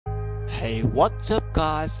Hey, what's up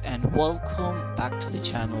guys, and welcome back to the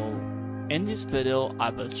channel. In this video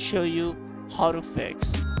I will show you how to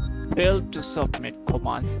fix failed to submit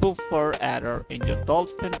command buffer error in your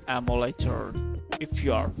Dolphin Emulator. If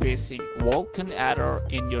you are facing Vulkan error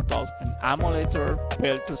in your Dolphin Emulator,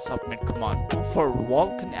 failed to submit command buffer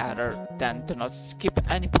Vulkan error, then do not skip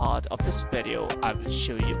any part of this video. I will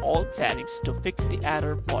show you all settings to fix the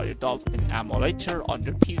error for your Dolphin Emulator on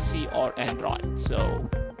your PC or Android. So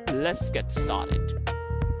let's get started.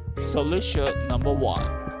 Solution number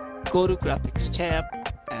 1. Go to graphics tab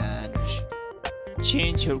and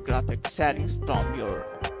change your graphics settings from your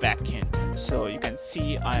backend. So you can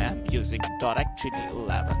see I am using DirectX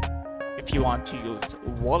 3D11. If you want to use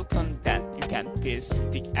Vulkan, then you can face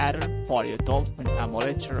the error for your Dolphin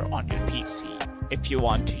Emulator on your PC. If you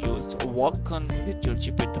want to use Vulkan with your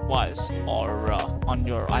GPU device or on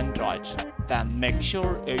your Android, then make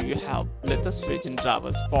sure you have latest version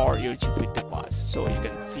drivers for your GPU device. So you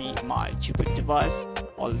can see my GPU device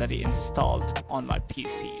already installed on my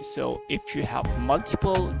PC. So if you have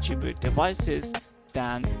multiple GPU devices,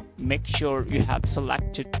 then make sure you have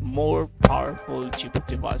selected more powerful GPU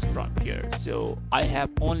device from here. So I have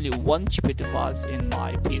only one GPU device in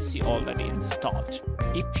my PC already installed.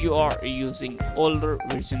 If you are using older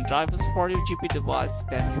version drivers for your GPU device,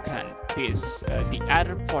 then you can face the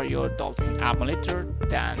error for your Dolphin Emulator.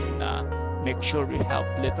 Then make sure you have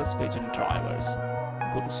latest version drivers.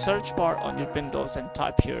 Go to search bar on your Windows and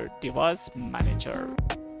type here device manager.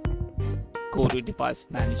 Go to device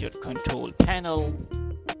manager control panel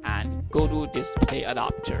and go to display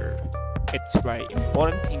adapter. It's very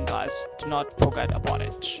important thing guys, do not forget about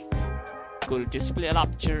it. Go to display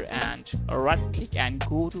adapter and right click and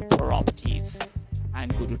go to properties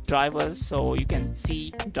and go to drivers. So you can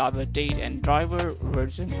see driver date and driver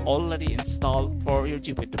version already installed for your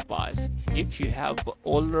GPU device. If you have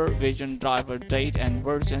older version driver date and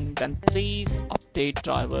version, then please update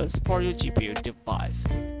drivers for your GPU device.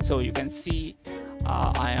 So you can see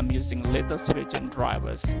I am using latest version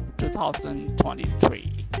drivers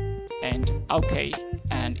 2023 and okay.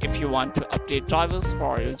 And if you want to update drivers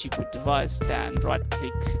for your GPU device, then right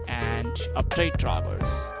click and update drivers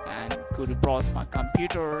and go to browse my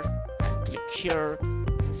computer and click here.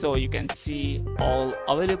 So you can see all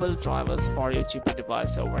available drivers for your GPU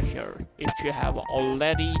device over here. If you have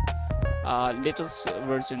already latest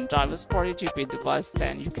version drivers for your GPU device,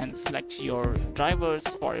 then you can select your drivers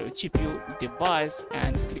for your GPU device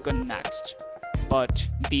and click on next. But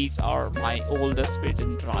these are my oldest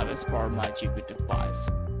version drivers for my GPU device.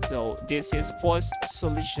 So this is first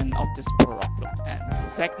solution of this problem. And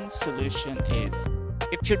second solution is,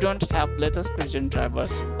 if you don't have latest version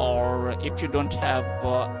drivers or if you don't have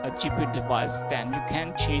a GPU device, then you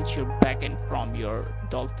can change your backend from your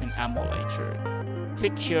Dolphin Emulator.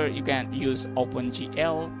 Click here, you can use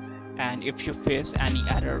OpenGL, and if you face any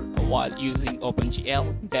error while using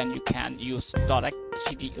OpenGL, then you can use DirectX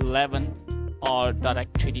 3D11 or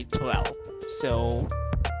DirectX 3D12. So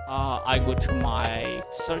I go to my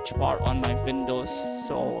search bar on my Windows.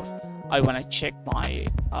 So I want to check my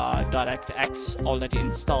DirectX already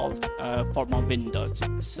installed for my Windows.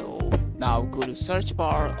 So now go to search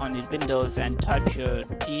bar on your Windows and type here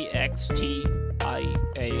DXTIAJ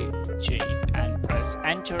and press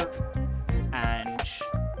enter. And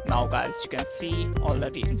now guys, you can see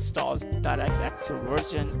already installed DirectX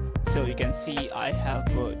version. So you can see I have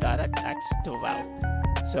DirectX 12.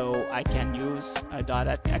 So I can use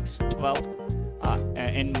DirectX 12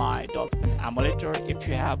 in my Dolphin Emulator. If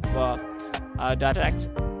you have DirectX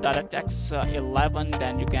 11,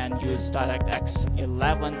 then you can use DirectX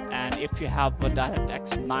 11, and if you have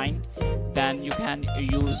DirectX 9, then you can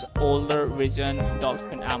use older version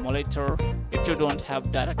Dolphin Emulator if you don't have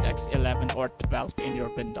DirectX 11 or 12 in your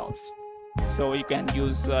Windows. So you can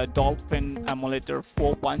use Dolphin Emulator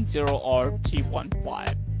 4.0 or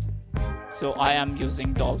 3.5. So I am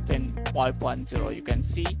using Dolphin 5.0. You can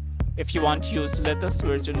see if you want to use latest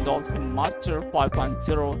version Dolphin Master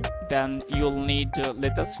 5.0, then you'll need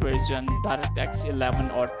latest version DirectX 11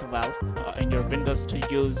 or 12 in your Windows to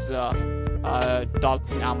use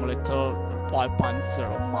Dolphin Emulator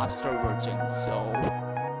 5.0 Master version. So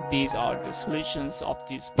these are the solutions of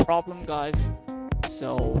this problem guys.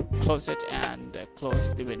 So close it and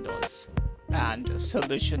close the windows. And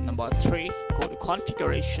solution number 3, go to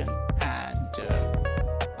configuration and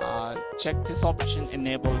check this option,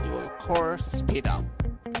 enable dual core speed up.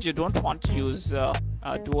 If you don't want to use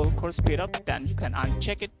dual core speed up, then you can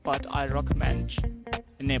uncheck it, but I recommend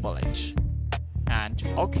enable it. And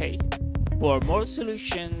okay, For more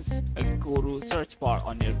solutions, go to search bar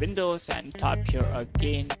on your Windows and type here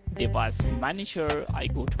again device manager. I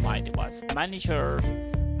go to my device manager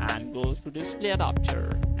and go to display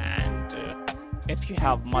adapter, and if you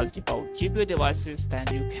have multiple GPU devices, then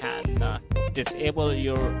you can disable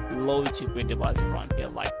your low GPU device from here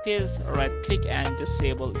like this. Right click and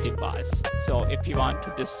disable device. So if you want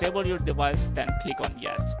to disable your device, then click on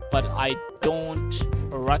yes, but I don't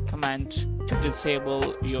recommend to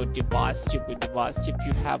disable your device GPU device if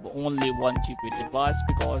you have only one GPU device,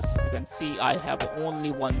 because you can see I have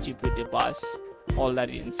only one GPU device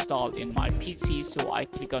already installed in my PC. So I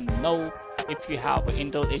click on no. If you have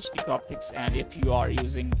Intel HD graphics and if you are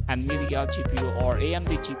using Nvidia GPU or AMD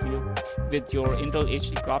GPU with your Intel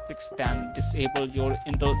HD graphics, then disable your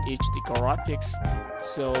Intel HD graphics.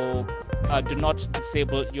 So do not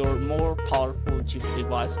disable your more powerful GPU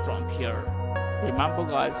device from here. Remember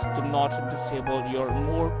guys, do not disable your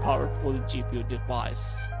more powerful GPU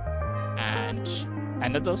device. And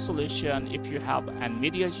another solution, if you have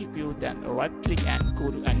Nvidia GPU, then right click and go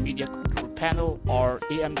to Nvidia control panel or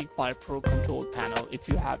AMD FirePro control panel if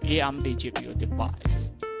you have AMD GPU device.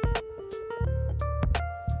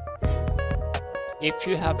 If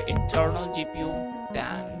you have internal GPU,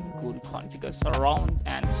 then go to configure surround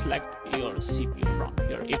and select your CPU from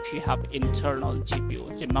here. If you have internal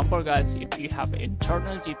GPU, remember guys, if you have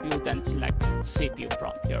internal GPU, then select CPU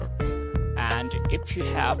from here. And if you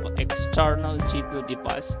have external GPU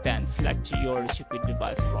device, then select your GPU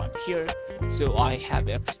device from here. So I have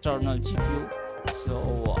external GPU,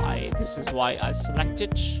 so this is why I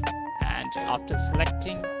selected, and after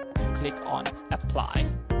selecting, click on apply.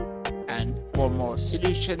 And for more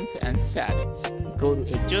solutions and settings, go to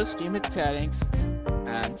adjust image settings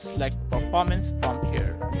and select performance from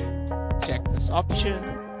here. Check this option,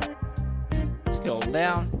 scroll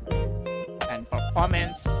down and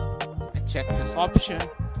performance, check this option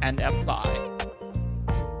and apply,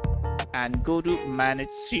 and go to manage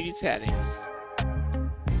 3D settings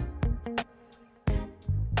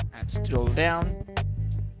and scroll down.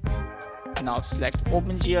 Now select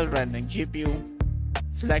OpenGL rendering GPU,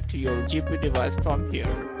 select your GPU device from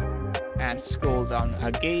here and scroll down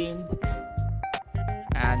again,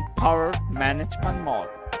 and power management mode,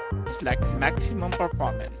 select maximum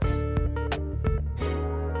performance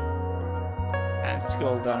and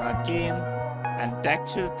scroll down again, and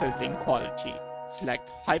texture filtering quality, select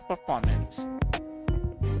high performance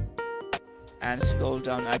and scroll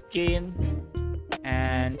down again,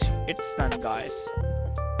 and it's done guys.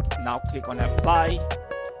 Now click on apply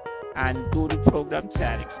and go to program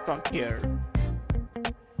settings from here.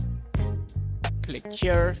 Click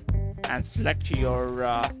here and select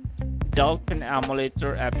your Dolphin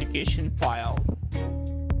Emulator application file.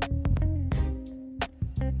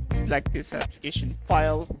 Select this application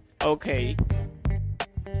file, okay,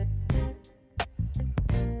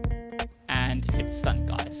 and it's done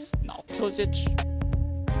guys. Now close it.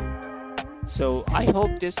 So I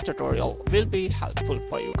hope this tutorial will be helpful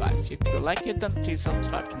for you guys. If you like it, then please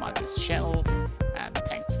subscribe to my channel, and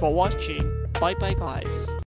thanks for watching. Bye bye guys.